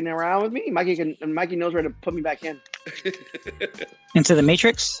are fucking around with me, Mikey knows where to put me back in. Into the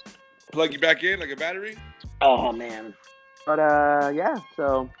Matrix. Plug you back in like a battery? Oh man. But yeah.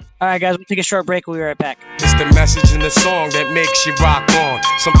 So All right, guys, we'll take a short break. We'll be right back. It's the message in the song that makes you rock on.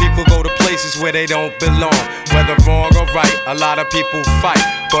 Some people go to places where they don't belong. Whether wrong or right, a lot of people fight.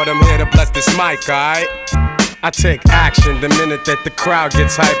 But I'm here to bless this mic, alright? I take action the minute that the crowd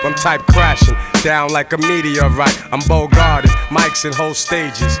gets hype. I'm type crashing down like a meteorite. I'm Bogarted, mics and whole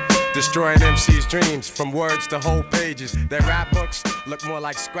stages. Destroying MC's dreams from words to whole pages. Their rap books look more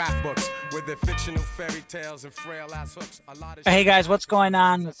like scrapbooks with their fictional fairy tales and frail ass hooks. A lot of Hey, guys, what's going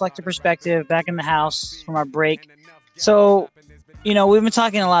on? Reflective Perspective, back in the house from our break. So, you know, we've been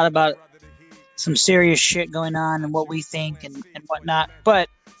talking a lot about some serious shit going on and what we think and whatnot. But,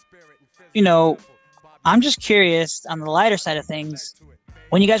 you know, I'm just curious on the lighter side of things.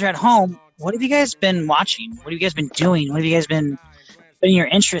 When you guys are at home, what have you guys been watching? What have you guys been doing? What have you guys been putting your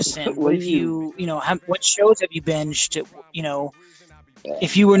interest in? What have what shows have you binged? You know,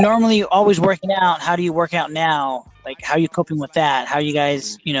 if you were normally always working out, how do you work out now? Like, how are you coping with that? How are you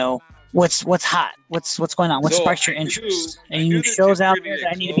guys, you know, what's hot? What's going on? What So, sparks your I knew- interest? I Any knew new the shows gyms out were gonna there get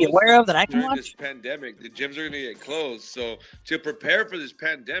that I need to be closed aware of that I can during watch? this pandemic. The gyms are going to get closed. So to prepare for this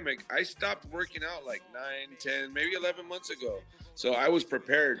pandemic, I stopped working out like 9, 10, maybe 11 months ago. So I was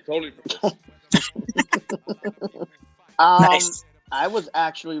prepared totally for this. Nice. I was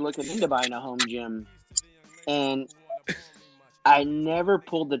actually looking into buying a home gym, and I never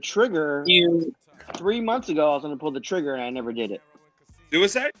pulled the trigger. 3 months ago, I was going to pull the trigger, and I never did it.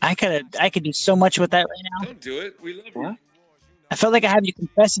 Suicide? I could do so much with that right now. Don't do it. We love you. What? I felt like I had you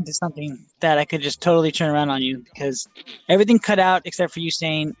confessing to something that I could just totally turn around on you because everything cut out except for you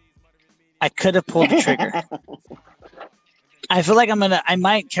saying I could have pulled the trigger. I feel like I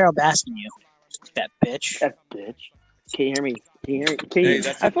might Carol Baskin you, that bitch. That bitch. Can you hear me? Can you hear me? Can Hey, you,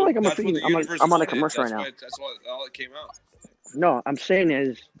 that's I feel what- like that's what the universe I'm on a wanted. commercial right That's now. why- That's why all it came out. No, I'm saying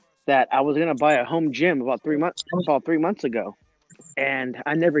is that I was gonna buy a home gym about 3 months ago, and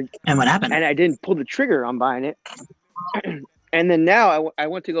I never, And what happened? and I didn't pull the trigger on buying it. And then now I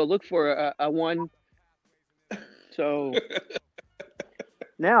went to go look for a one. So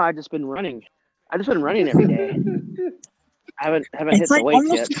now I just been running. I just been running every day. I haven't hit It's the like weights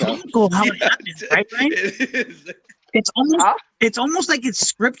almost yet. So comical how it happens, right, Brian? It is. Huh? it's almost like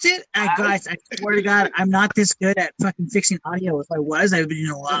it's scripted. Guys, I swear to God, I'm not this good at fucking fixing audio. If I was, I would be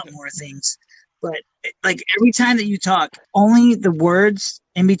doing a lot more things. But like every time that you talk, only the words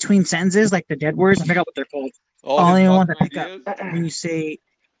in between sentences, like the dead words, I forgot what they're called. Only the ones I pick up when you say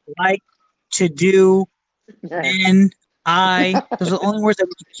like, to do, and I. Those are the only words that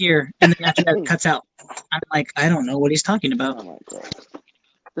we can hear, and then after that it cuts out. I'm like, I don't know what he's talking about. Oh my God.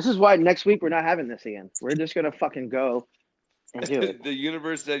 This is why next week we're not having this again. We're just gonna fucking go and do it. The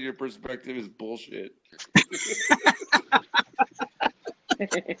universe said your perspective is bullshit.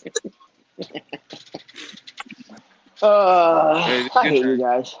 I hate you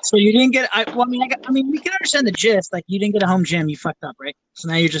guys. So you didn't get. I mean, we can understand the gist. Like, you didn't get a home gym. You fucked up, right? So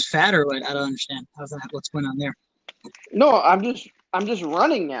now you're just fat, or what? I don't understand. How's that? What's going on there? No, I'm just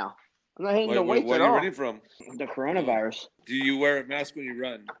running now. I'm not hitting the weights What at are you all. running from? The coronavirus. Do you wear a mask when you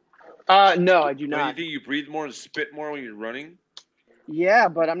run? No, I do Do you not. think you breathe more and spit more when you're running? Yeah,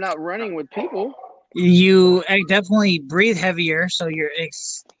 but I'm not running with people. You definitely breathe heavier, so you're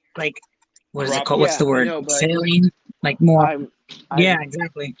like, what is it called? What's the word? No, but Exhaling, like more. I'm Yeah,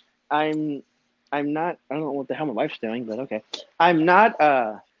 exactly. I'm not. I don't know what the hell my wife's doing, but okay. I'm not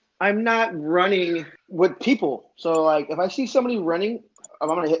running with people. So like, if I see somebody running, if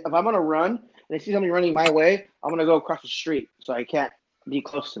I'm gonna run and I see somebody running my way, I'm gonna go across the street, so I can't be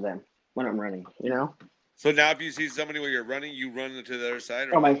close to them when I'm running. You know. So now if you see somebody where you're running, you run to the other side?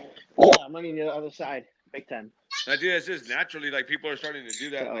 Or Oh my! Yeah, I'm running the other side, big time. I do. It's just naturally, like, people are starting to do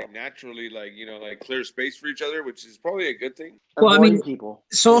that, So- like, naturally, like, like, clear space for each other, which is probably a good thing. Well, I Avoiding mean, people.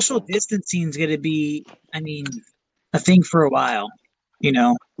 Social distancing is going to be, I mean, a thing for a while. You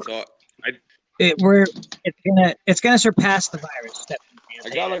know, So it's gonna surpass the virus. I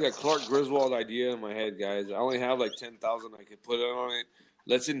got like a Clark Griswold idea in my head, guys. I only have like 10,000 I could put on it.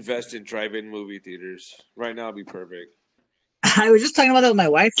 Let's invest in drive-in movie theaters. Right now, it'd be perfect. I was just talking about that with my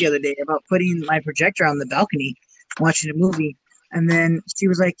wife the other day about putting my projector on the balcony, watching a movie, and then she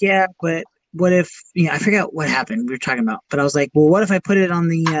was like, "Yeah, but what if I forgot what happened we were talking about?" But I was like, "Well, what if I put it on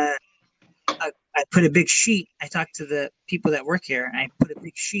the I put a big sheet. I talked to the people that work here, and I put a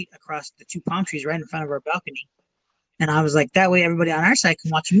big sheet across the two palm trees right in front of our balcony, and I was like, that way everybody on our side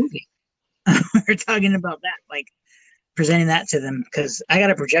can watch a movie." We were talking about that, like presenting that to them, because I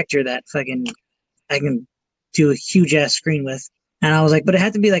got a projector that fucking I can do a huge ass screen with. And I was like, but it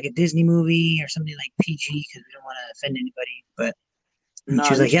had to be like a Disney movie or something like PG because we don't want to offend anybody. But she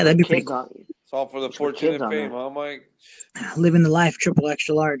was like, yeah, that'd be pretty cool. It's all for the It's for fortune kids and on fame, there. huh, Mike? Living the life, triple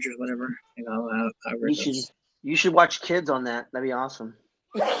extra large or whatever. However it goes. You should watch kids on that. That'd be awesome.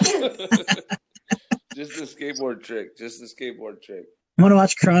 Just the skateboard trick. I'm gonna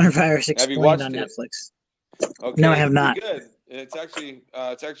watch Coronavirus Have you Explained watched on it? Netflix. Okay, No, I have it's not. pretty good.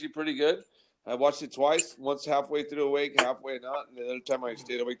 It's actually pretty good. I watched it twice. Once halfway through awake, halfway not, and the other time I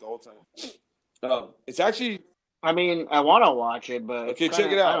stayed awake the whole time. It's actually I mean, I want to watch it, but okay. it's Check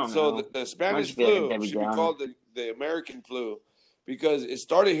kinda, it I out. don't So know. the Spanish Might be like a flu Debbie should be Downer. called the American flu because it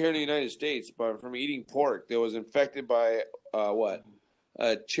started here in the United States, but from eating pork that was infected by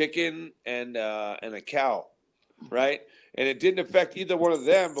a chicken and a cow, right? And it didn't affect either one of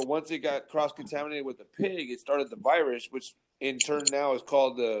them, but once it got cross-contaminated with the pig, it started the virus, which in turn now is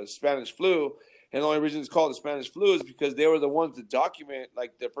called the Spanish flu. And the only reason it's called the Spanish flu is because they were the ones to document,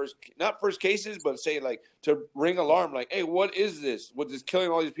 like, the not first cases, but say, like, to ring alarm, like, hey, what is this? What is killing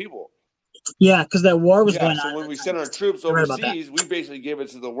all these people? Yeah, because that war was going on. So when we sent our troops I read about overseas, we basically gave it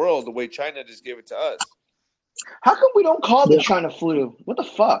to the world the way China just gave it to us. How come we don't call it the China flu? What the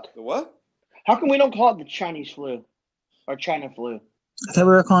fuck? The what? How come we don't call it the Chinese flu or China flu? I thought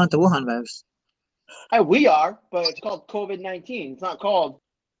we were calling it the Wuhan virus. Hey, we are, but it's called COVID-19. It's not called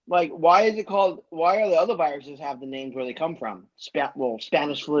why is it called? Why are the other viruses have the names where they come from?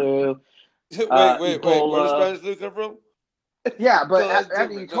 Spanish flu. Wait. Where does Ebola. Spanish flu come from? Yeah, but No, that's after you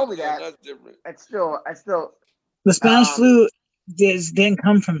different. told me No, that, that's different. I still. The Spanish flu didn't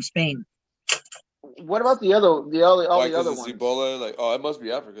come from Spain. What about all all Why? the other Because ones? it's Ebola. Like, oh, it must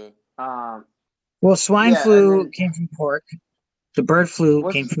be Africa. Well, swine Yeah, flu and then- came from pork. The bird flu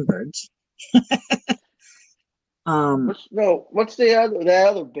What's- came from birds. What's the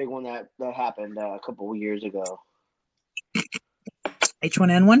other big one that happened a couple of years ago?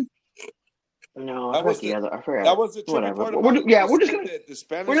 H1N1. No, That I was forgot the other. I forgot. That was the tricky Whatever. part But about it. we're They just said gonna that the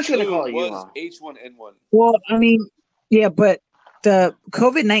Spanish we're just gonna flu call it was Wuhan. H1N1. Well, I mean, yeah, but the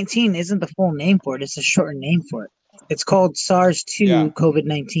COVID-19 isn't the full name for it. It's a shortened name for it. It's called SARS-2 Yeah.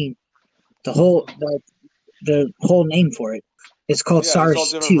 COVID-19. The whole the whole name for it. It's called Yeah, it's all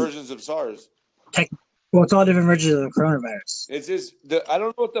different SARS-2. versions of SARS. Well, it's all different versions of the coronavirus. It's just I don't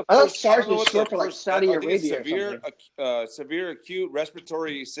know what the I thought first. I SARS don't know was what short the for like first. Saudi I think it's Arabia or something. severe acute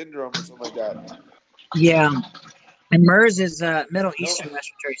respiratory syndrome or something like that. Yeah, and MERS is Middle No. Eastern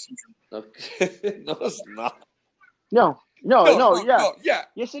Respiratory Syndrome. Okay. No, it's not. No, yeah. Yeah.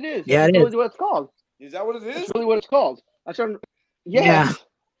 Yes, it is. Yeah, That's it really is. what it's called. Is that what it That's is? really what it's called. That's what Yeah. yes.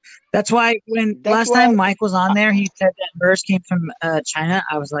 That's why when That's last why- time Mike was on there, he said that MERS came from China.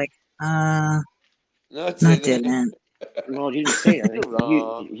 I was like, No, it not didn't. didn't. Well, you didn't say anything. You're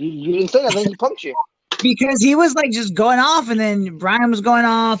wrong. You didn't say anything. He punked you. Because he was like just going off, and then Brian was going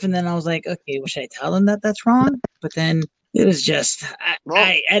off, and then I was like, okay, well, should I tell him that that's wrong? But then it was just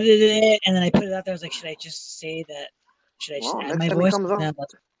I edited it, and then I put it out there. I was like, should I just say that? Should I just Well, add next my time he voice? comes on- No.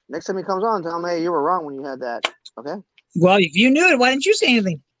 Next time he comes on, tell him, hey, you were wrong when you had that. Okay? Well, if you knew it, why didn't you say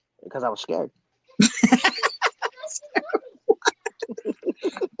anything? Because I was scared.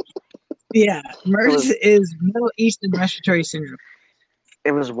 Yeah, MERS is Middle Eastern Respiratory Syndrome.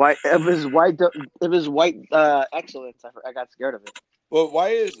 It was white. It was white. It was white. Excellence. I got scared of it. Well, why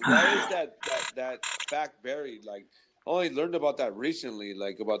is that fact buried? Like, I only learned about that recently,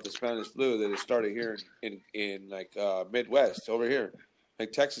 like about the Spanish flu that it started here in like Midwest over here,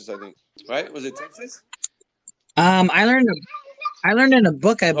 like Texas, I think. Right? Was it Texas? I learned in a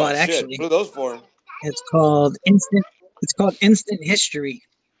book I bought shit. actually. What are those for? It's called Instant History.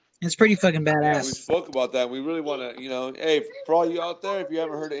 It's pretty fucking Yeah, we badass. spoke about that. We really want to, hey, for all you out there, if you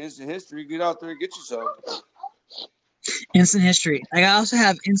haven't heard of Instant History, get out there and get yourself. Instant History. I also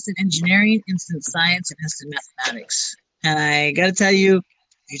have Instant Engineering, Instant Science, and Instant Mathematics. And I gotta tell you, if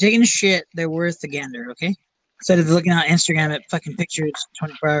you're taking a shit, they're worth the gander, okay? Instead of looking on Instagram at fucking pictures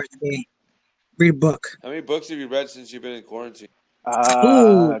 24 hours a day, read a book. How many books have you read since you've been in quarantine?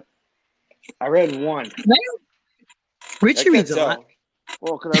 Ooh. I read one. Richie I reads can't a lot. tell.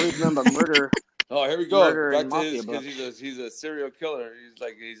 Well, because I read remember murder. Oh, here we go. Murder Back and to his mafia because he's a serial killer.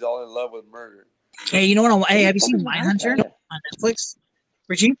 He's all in love with murder. Hey, you know what? Hey, have you seen What Mindhunter on Netflix?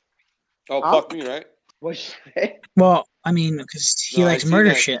 Richie? Oh, Huh? fuck me, right? What's that? Well, I mean, because he No, likes I seen murder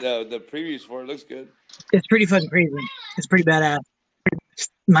that, shit. The previews for it looks good. It's pretty fucking crazy. It's pretty badass.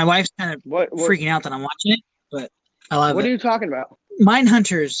 My wife's kind of What freaking out that I'm watching it, but I love What are it. you talking about?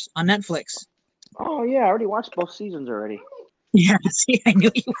 Mindhunters on Netflix. Oh yeah, I already watched both seasons already. Yeah, see, I knew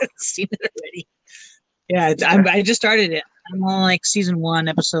you would have seen it already. Yeah, I just started it. I'm on like season 1,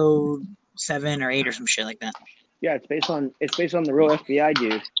 episode 7 or 8 or some shit like that. Yeah, it's based on the real FBI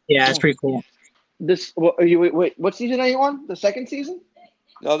dude. Yeah, it's pretty cool. Wait, what season are you on? The second season?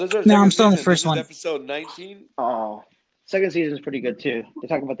 No, this is our No, I'm second still on the season. first This is one. episode 19. Oh, second season's pretty good too. They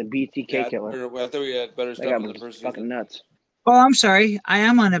talk about the BTK Yeah, killer. I thought we had better That stuff guy in the was first fucking season. nuts. Oh, I'm sorry. I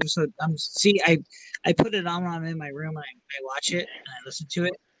am on episode. I put it on when I'm in my room and I watch it and I listen to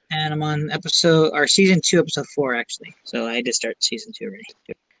it. And I'm on season 2, episode 4 actually. So I did start season 2 already.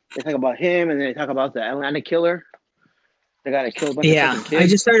 They talk about him, and then they talk about the Atlanta killer. The guy that killed a bunch of Yeah, fucking kids. I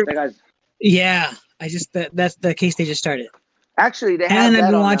just started. That guy's Yeah, that's the case they just started. actually they have And I've that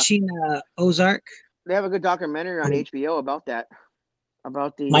been on watching Ozark. they have a good documentary on HBO about that.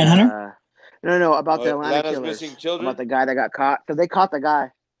 About the Mindhunter? No, about the Atlanta Atlanta's killers. Missing Children? About the guy that got caught. Because they caught the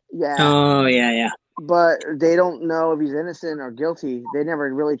guy. Yeah. Oh yeah. But they don't know if he's innocent or guilty. They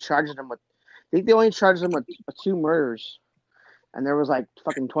never really charged him with. I think they only charged him with 2 murders, and there was like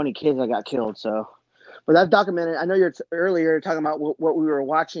fucking 20 kids that got killed. So, but that documentary, I know you're earlier talking about what we were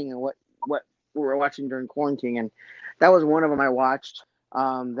watching and what we were watching during quarantine, and that was one of them I watched.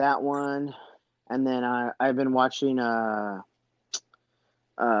 That one, and then I've been watching what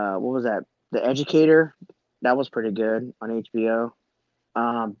was that? The Educator. That was pretty good on HBO.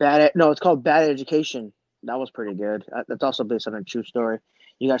 It's called Bad Education. That was pretty good. That's also based on a true story.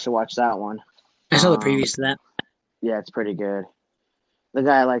 You guys should watch that one. I saw the previews to that. Yeah, it's pretty good. The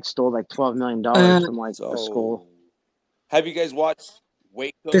guy stole $12 million from a school. Have you guys watched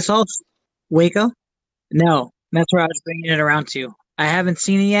Waco? This all Waco? No, that's where I was bringing it around to. I haven't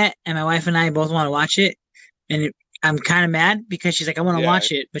seen it yet, and my wife and I both want to watch it. And I'm kind of mad because she's like, I want to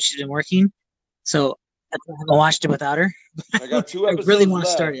watch it, but she's been working, so that's why I haven't watched it without her. I got 2 I episodes really want to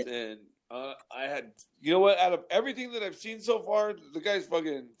left, start it. and I had, you know what? Out of everything that I've seen so far, the guy's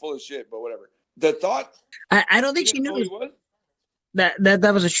fucking full of shit. But whatever. The thought. I don't think she you know knew who he was?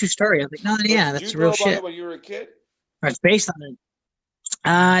 that was a true story. I was like, no, yeah, Did that's you real know about shit. it when you were a kid? Or it's based on it.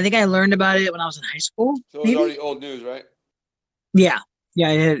 I think I learned about it when I was in high school. So it was already old news, right? Yeah,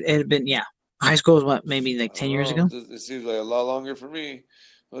 it had been. Yeah, high school was what, maybe like 10 years ago. It seems like a lot longer for me.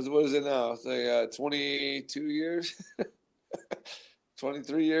 What is it now? It's like 22 years,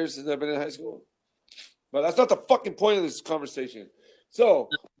 23 years since I've been in high school. But that's not the fucking point of this conversation. So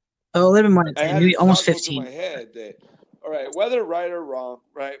Oh, a little bit more than I 10, had maybe this almost thought go through 15. my head that, all right, whether right or wrong,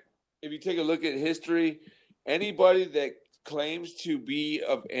 right? If you take a look at history, anybody that claims to be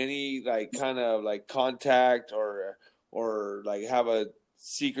of any like kind of like contact or like have a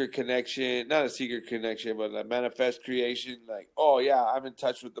secret connection, not a secret connection, but a manifest creation, like, oh yeah, I'm in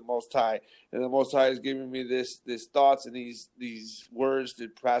touch with the Most High, and the Most High is giving me this thoughts and these words to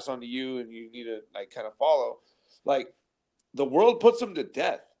pass on to you, and you need to like kind of follow. Like the world puts them to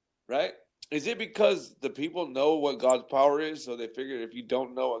death, right? Is it because the people know what God's power is, so they figure if you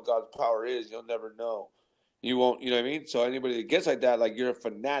don't know what God's power is, you'll never know. You won't, you know what I mean? So anybody that gets like that, like you're a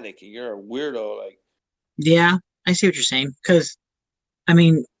fanatic and you're a weirdo, like Yeah, I see what you're saying. Because, I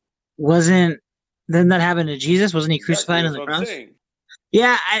mean, didn't that happen to Jesus? Wasn't he exactly crucified on that's the what I'm cross? saying.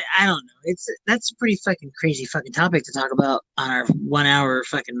 Yeah, I don't know. That's a pretty fucking crazy fucking topic to talk about on our 1 hour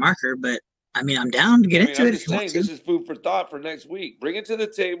fucking marker, but I mean, I'm down to get I mean, into I'm it just if you want saying to. this is food for thought for next week. Bring it to the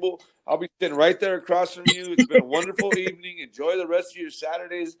table. I'll be sitting right there across from you. It's been a wonderful evening. Enjoy the rest of your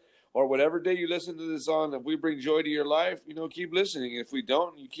Saturdays or whatever day you listen to this on. If we bring joy to your life, keep listening. If we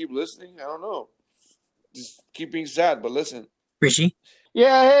don't, you keep listening. I don't know. Just keep being sad, but listen. Richie?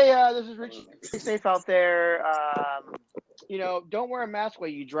 Yeah, hey, this is Rich. Stay safe out there. Don't wear a mask while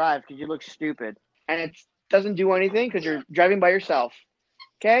you drive because you look stupid, and it doesn't do anything because you're driving by yourself.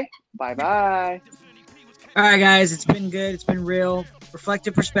 Okay, bye. All right, guys, it's been good. It's been real.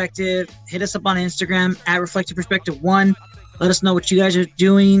 Reflective Perspective. Hit us up on Instagram at Reflective Perspective 1. Let us know what you guys are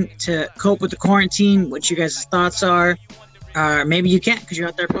doing to cope with the quarantine, what your guys' thoughts are. Maybe you can't because you're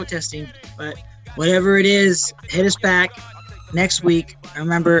out there protesting. But whatever it is, hit us back next week.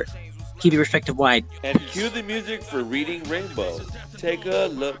 Remember, keep your perspective wide. And cue the music for Reading Rainbow. Take a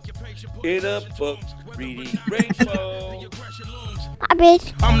look in a book, Reading Rainbow.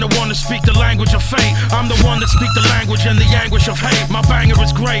 I'm the one to speak the language of fate. I'm the one that speak the language and the anguish of hate. My banger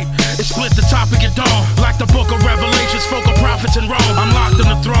is great. It split the topic at dawn. Like the book of Revelations, spoke of prophets in Rome. I'm locked in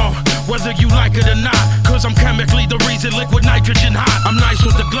the throne, whether you like it or not. Cause I'm chemically the reason liquid nitrogen hot. I'm nice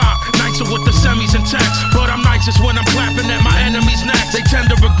with the Glock, nicer with the semis and text. But I'm nicest when I'm clapping at my enemies' necks. They tend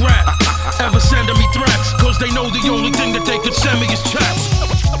to regret ever sending me threats. Cause they know the only thing that they could send me is checks.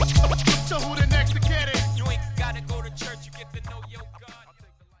 So who the next to get it? You ain't gotta go to church, you get to know your God.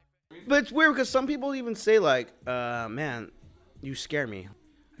 But it's weird because some people even say like, man, you scare me.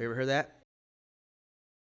 Have you ever heard that?